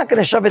want it. He's not going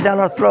to shove it down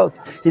our throat.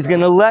 He's going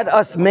to let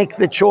us make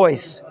the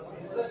choice.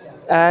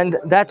 And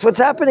that's what's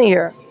happening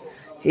here.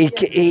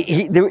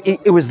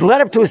 It was led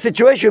up to a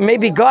situation where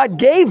maybe God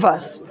gave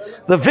us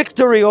the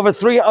victory over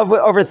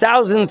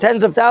thousands,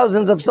 tens of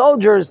thousands of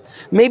soldiers,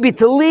 maybe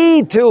to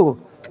lead to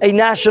a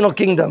national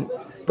kingdom.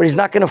 But he's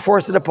not going to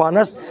force it upon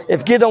us.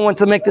 If Gideon wants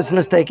to make this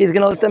mistake, he's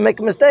going to let them make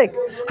a mistake.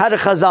 How did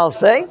Chazal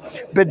say?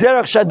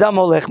 B'derech shadam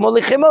olech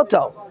molichim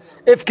oto.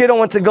 If Gideon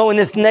wants to go in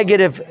this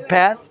negative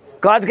path,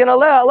 God's going to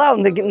allow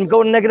him to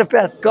go in a negative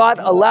path. God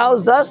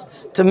allows us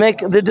to make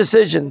the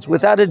decisions,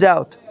 without a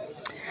doubt.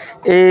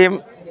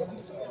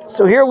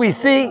 So here we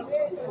see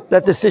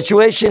that the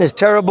situation is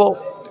terrible.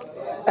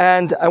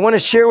 And I want to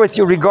share with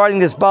you regarding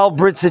this Baal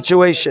Brit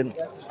situation.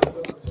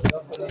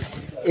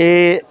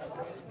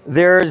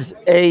 There's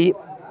a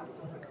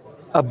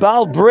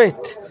Baal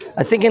Brit,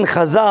 I think in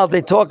Chazal,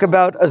 they talk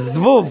about a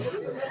zvuv,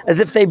 as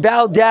if they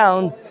bow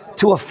down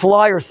to a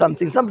fly or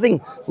something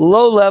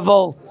low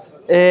level,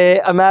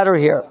 a matter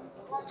here.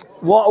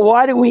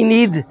 Why do we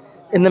need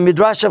in the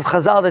Midrash of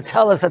Chazal to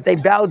tell us that they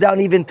bow down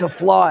even to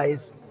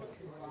flies?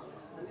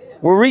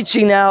 We're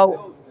reaching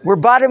now, we're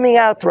bottoming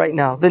out right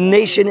now. The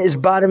nation is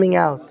bottoming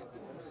out.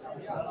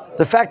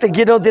 The fact that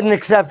Gideon didn't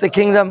accept the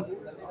kingdom,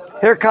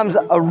 here comes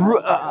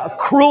a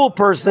cruel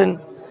person,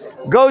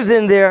 goes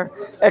in there,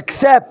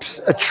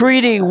 accepts a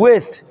treaty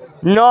with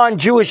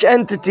non-Jewish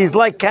entities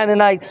like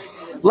Canaanites,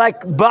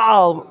 like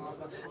Baal,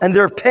 and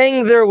they're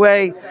paying their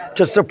way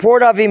to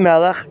support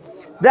Avimelech.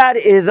 That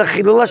is a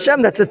chilul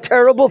Hashem. That's a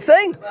terrible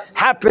thing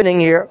happening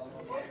here.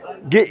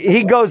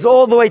 He goes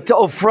all the way to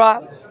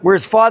Ophrah. where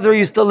his father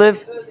used to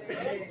live.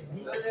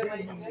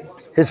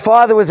 His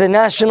father was a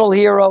national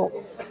hero.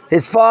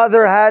 His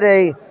father had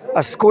a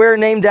square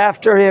named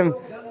after him,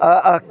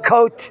 a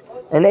coat,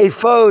 an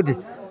ephod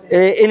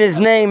in his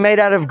name made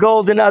out of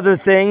gold and other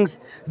things.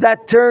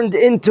 That turned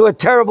into a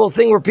terrible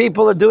thing where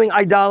people are doing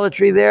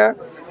idolatry there.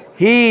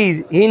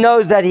 He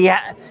knows that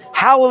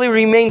how will he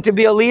remain to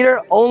be a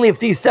leader? Only if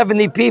these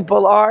 70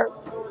 people are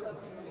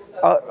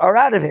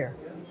out of here.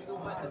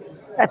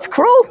 That's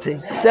cruelty.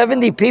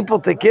 70 people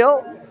to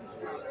kill.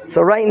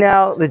 So right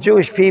now, the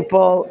Jewish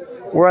people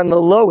were on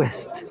the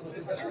lowest.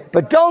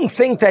 But don't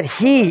think that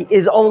he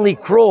is only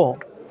cruel.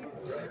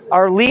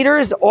 Our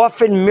leaders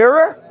often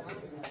mirror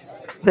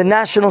the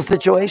national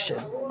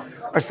situation.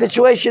 Our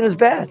situation is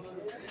bad.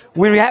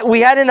 We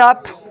had an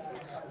up.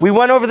 We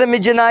went over the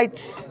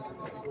Midianites.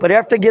 But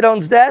after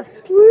Gideon's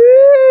death,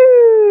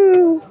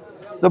 woo,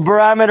 the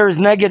barometer is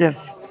negative.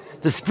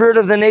 The spirit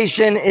of the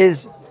nation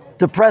is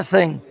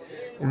depressing.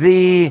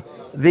 The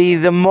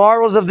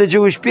morals of the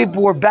Jewish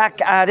people were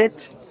back at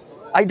it.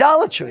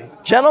 Idolatry.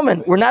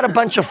 Gentlemen, we're not a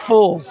bunch of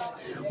fools.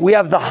 We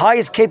have the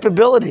highest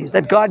capabilities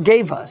that God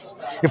gave us.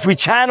 If we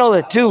channel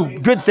it to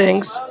good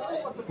things,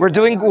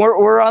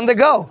 we're on the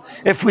go.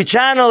 If we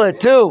channel it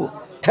to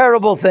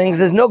terrible things,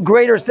 there's no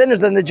greater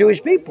sinners than the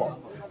Jewish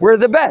people. We're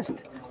the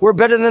best. We're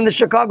better than the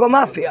Chicago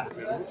Mafia,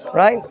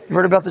 right? You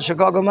heard about the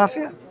Chicago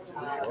Mafia?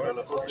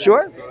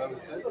 Sure?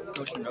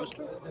 Kosher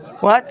Nostra?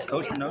 What?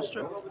 Kosher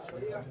Nostra?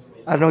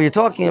 I don't know what you're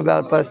talking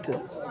about, but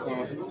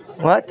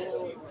what?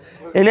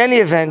 In any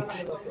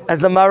event, as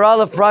the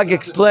Maharal of Prague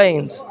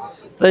explains,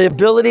 the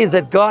abilities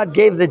that God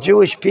gave the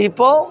Jewish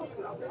people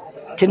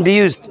can be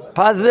used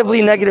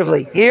positively,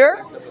 negatively.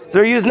 Here,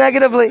 they're used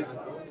negatively.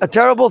 A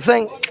terrible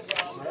thing.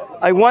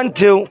 I want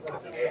to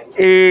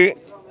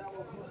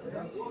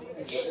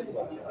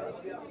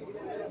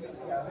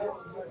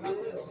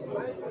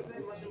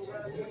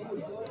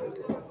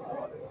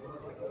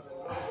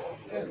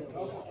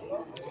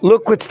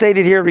look what's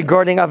stated here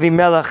regarding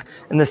Avimelech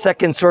in the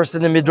second source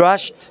in the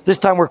Midrash. This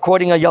time we're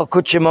quoting a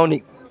Yalkut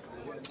Shimoni.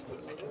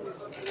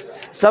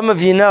 Some of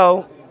you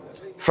know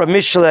from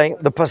Mishlei,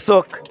 the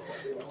Pasuk,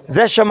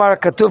 Zeh Shamar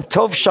Katuv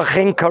Tov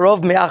Shachen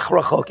Karov Me'ach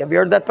Rachok. Have you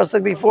heard that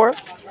Pasuk before?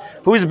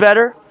 Who's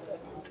better?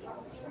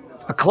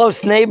 A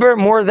close neighbor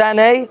more than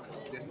a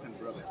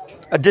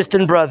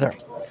distant brother.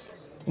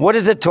 What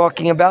is it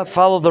talking about?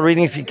 Follow the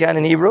reading if you can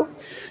in Hebrew.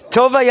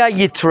 Tov haya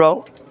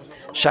Yitro,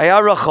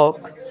 Shaya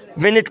Rachok,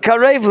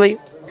 V'nitkarev li,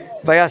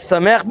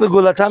 V'yasamech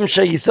begulatam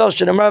she'yisol,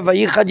 she'nemar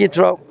V'yichad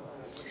Yitro.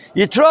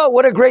 Yitro,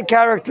 what a great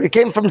character. He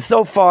came from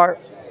so far,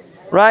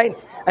 right?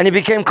 And he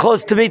became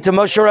close to me, to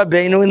Moshe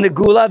Rabbeinu in the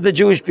Gula of the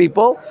Jewish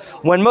people.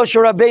 When Moshe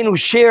Rabbeinu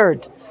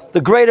shared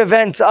the great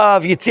events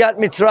of Yetziat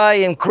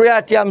Mitzrayim,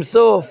 Kriyat Yam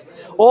Suf,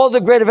 all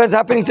the great events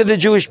happening to the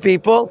Jewish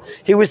people,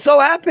 he was so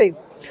happy.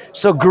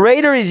 So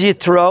greater is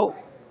Yitro,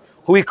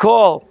 who we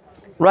call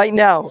right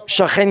now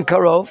Shachen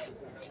Karov.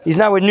 He's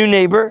now a new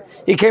neighbor.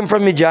 He came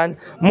from Midian.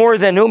 More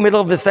than who?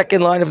 Middle of the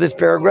second line of this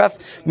paragraph.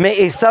 Me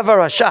Esav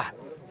Rasha.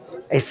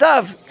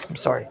 Esav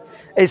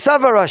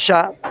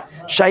Rasha.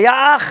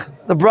 Shayach,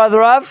 the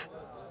brother of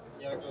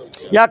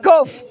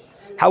Yaakov.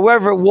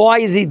 However, why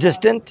is he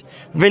distant?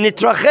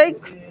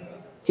 V'nitrachek.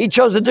 He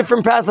chose a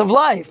different path of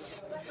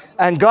life.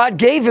 And God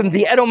gave him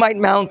the Edomite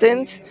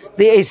mountains,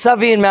 the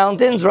Esavian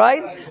mountains,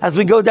 right? As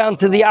we go down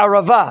to the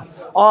Arava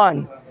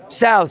on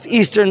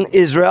southeastern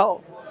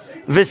Israel.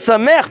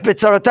 V'samech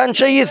b'tzaratan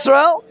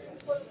Yisrael.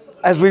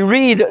 As we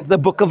read the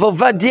book of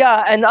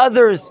Ovadia and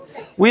others,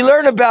 we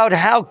learn about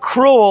how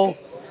cruel,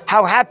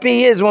 how happy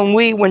he is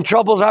when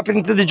trouble's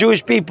happening to the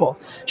Jewish people.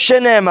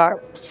 Shenemar,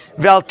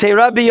 Val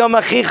teira biyom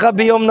achicha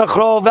biyom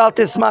nachro, Val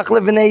tismach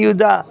levnei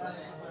Yuda.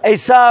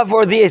 Esav,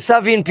 or the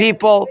Esavian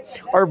people,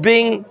 are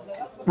being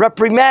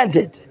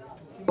reprimanded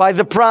by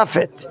the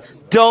prophet.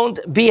 Don't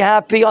be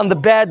happy on the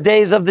bad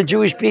days of the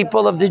Jewish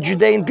people, of the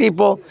Judean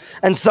people,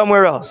 and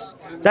somewhere else.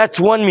 That's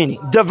one meaning.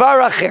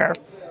 Davar acher,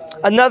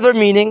 another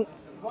meaning.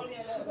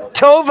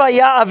 Tov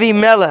haya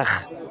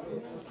Avimelech,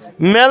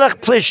 Melech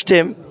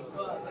Plishtim.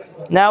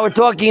 Now we're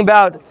talking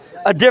about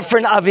a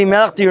different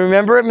Avimelech. Do you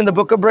remember him in the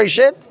book of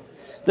Breshit?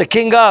 The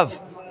king of.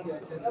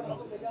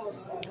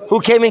 Who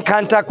came in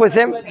contact with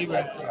him?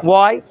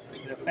 Why?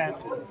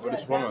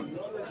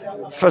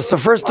 So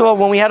first of all,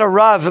 when we had a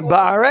Rav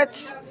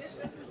Ba'aretz,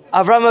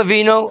 Avram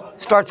Avinu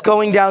starts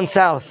going down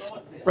south,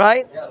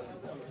 right?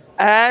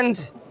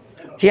 And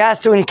he has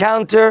to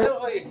encounter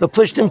the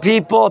Plishtim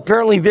people.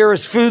 Apparently there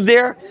is food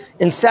there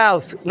in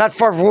south, not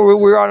far from where we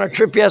were on a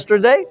trip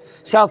yesterday,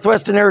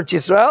 southwestern Eretz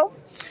Yisrael.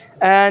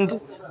 And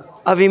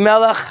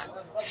Avimelech,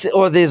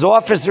 or his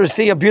officers,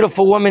 see a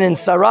beautiful woman in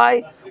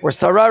Sarai, or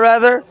Sarah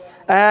rather,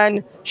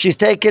 and she's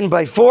taken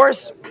by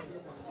force.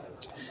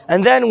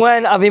 And then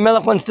when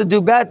Avimelech wants to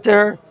do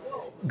better,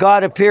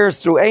 God appears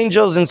through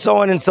angels and so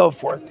on and so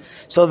forth.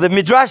 So the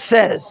Midrash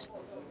says,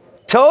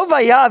 Tov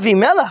haya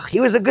Avimelech, he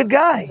was a good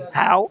guy.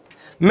 How?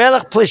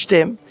 Melech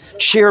Plishtim,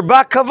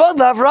 Shirba Kavod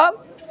Lavram.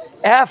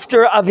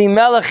 After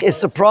Avimelech is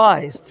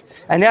surprised,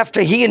 and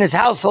after he and his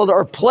household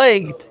are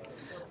plagued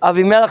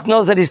Avimelech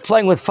knows that he's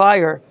playing with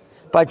fire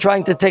by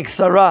trying to take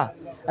Sarah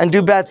and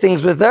do bad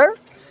things with her.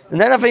 And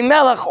then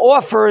Avimelech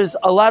offers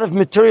a lot of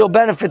material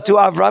benefit to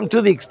Avram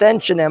to the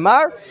extension,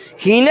 Emar,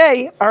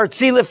 Hine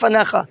artzi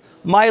lefanecha.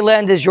 My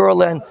land is your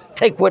land.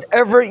 Take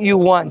whatever you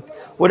want.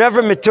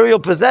 Whatever material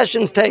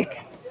possessions, take.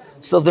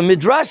 So the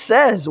Midrash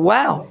says,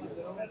 wow,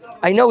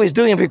 I know he's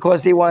doing it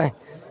because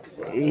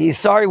he's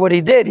sorry what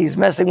he did. He's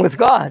messing with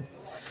God.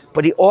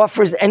 But he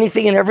offers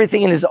anything and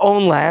everything in his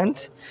own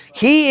land.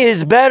 He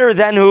is better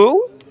than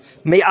who?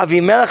 May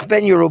Avimelech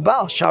ben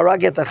Yerubal,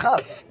 Sharag et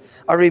Achav.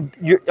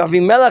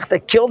 Avimelech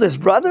that killed his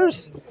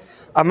brothers?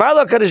 Amar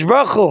lo Kadosh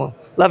Baruch Hu,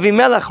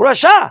 Avimelech,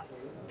 Rasha,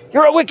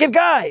 you're a wicked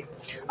guy.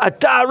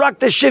 Ata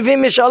arakta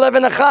shivim ish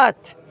aleven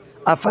achat.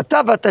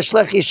 Afata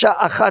vatashlech isha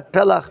achat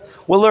pelach.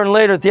 We'll learn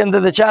later at the end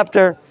of the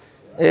chapter,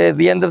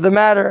 the end of the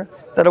matter,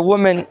 that a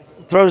woman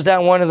throws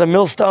down one of the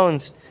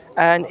millstones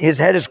and his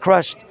head is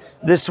crushed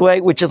this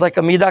way, which is like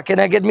a midah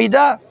keneged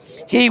midah.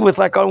 He, with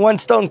like on one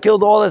stone,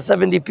 killed all the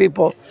 70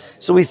 people.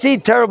 So we see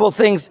terrible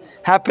things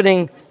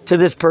happening to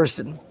this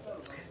person.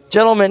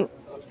 Gentlemen,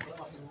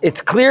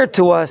 it's clear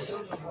to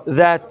us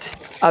that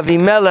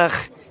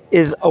Avimelech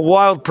is a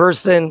wild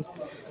person,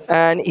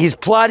 and he's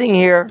plotting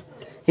here.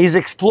 He's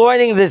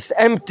exploiting this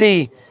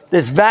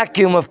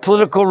vacuum of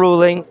political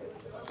ruling.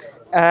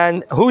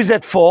 And who's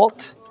at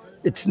fault?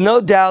 It's no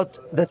doubt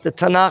that the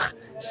Tanakh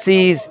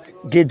sees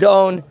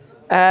Gidon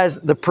as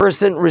the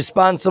person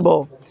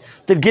responsible.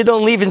 Did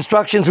Gidon leave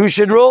instructions who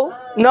should rule?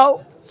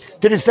 No.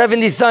 Did his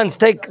 70 sons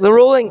take the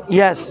ruling?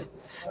 Yes.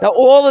 Now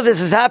all of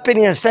this is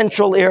happening in a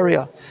central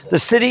area, the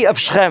city of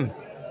Shechem.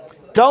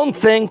 Don't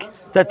think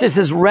that this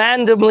is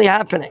randomly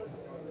happening.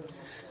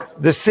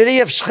 The city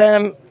of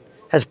Shechem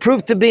has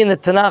proved to be in the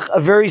Tanakh a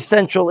very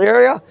central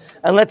area,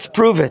 and let's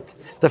prove it.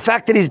 The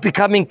fact that he's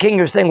becoming king,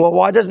 you're saying, well,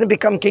 why doesn't he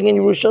become king in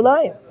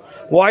Yerushalayim?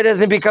 Why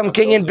doesn't he become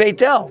king in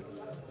Beit El?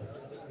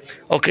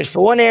 Okay,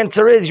 so one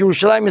answer is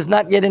Yerushalayim is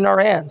not yet in our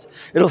hands.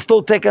 It'll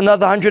still take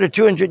another 100 or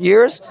 200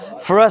 years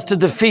for us to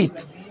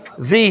defeat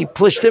the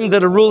Plishtim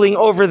that are ruling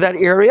over that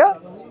area.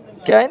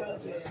 Okay?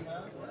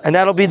 And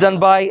that'll be done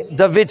by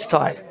David's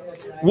time.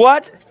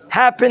 What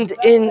happened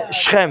in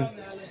Shechem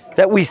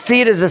that we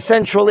see it as a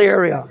central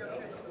area?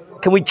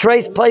 Can we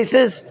trace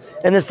places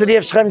in the city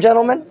of Shechem,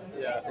 gentlemen?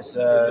 Yeah, it's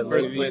the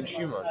first place.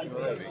 Shimon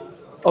Levi.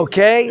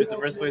 Okay. It's the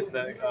first place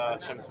that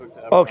Hashem spoke to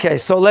Abraham. Okay,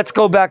 so let's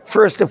go back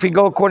first. If we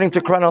go according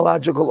to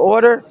chronological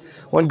order,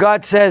 when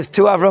God says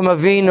to Avram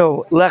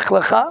Avinu, Lech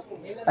Lecha,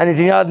 and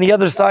he's on the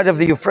other side of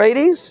the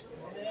Euphrates,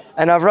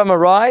 and Avram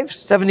arrives,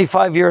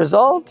 75 years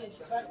old,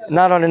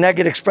 not on a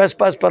Neged Express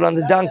bus, but on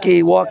the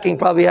donkey, walking,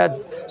 probably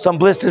had some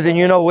blisters and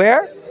you know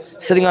where,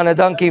 sitting on a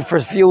donkey for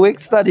a few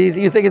weeks. That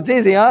easy. You think it's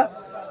easy, huh?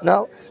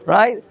 No,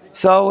 right?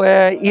 So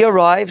he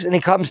arrives and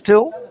he comes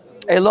to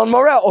Elon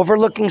Moreh,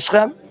 overlooking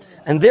Shechem.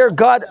 And there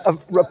God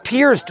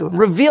appears to him,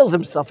 reveals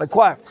himself.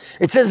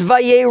 It says,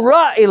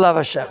 Vayera elav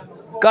Hashem.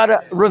 God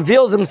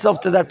reveals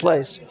himself to that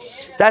place.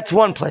 That's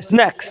one place.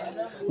 Next,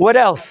 what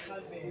else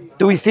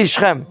do we see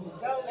Shechem?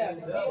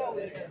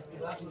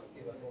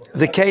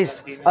 The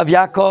case of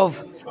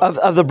Yaakov,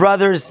 of the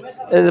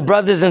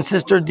brothers and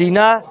sister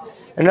Dinah.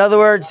 In other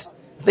words,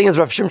 the thing is,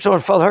 Rav Shimshon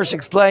Raphael Hirsch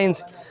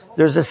explains,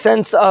 there's a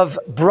sense of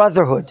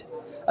brotherhood,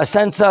 a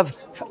sense of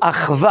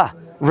achva,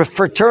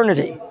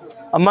 fraternity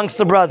amongst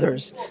the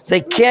brothers.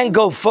 They can't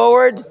go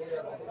forward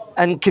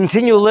and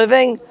continue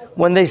living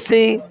when they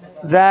see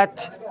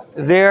that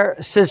their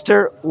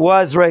sister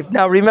was raped.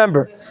 Now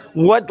remember,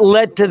 what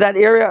led to that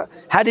area?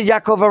 How did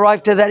Yaakov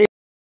arrive to that area?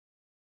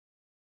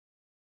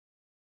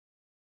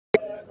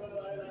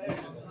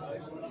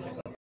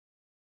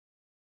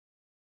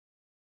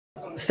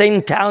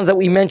 Same towns that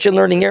we mentioned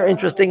learning here,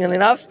 interesting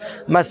enough.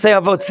 Maseh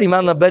Avot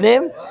Siman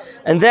Labanim.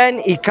 And then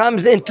he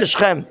comes into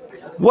Shechem.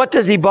 What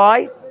does he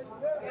buy?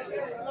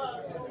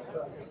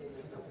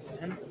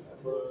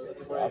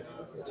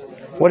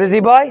 What does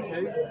he buy?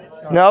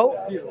 No?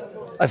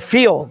 A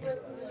field.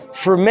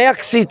 For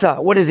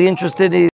Meaksita, what is he interested in?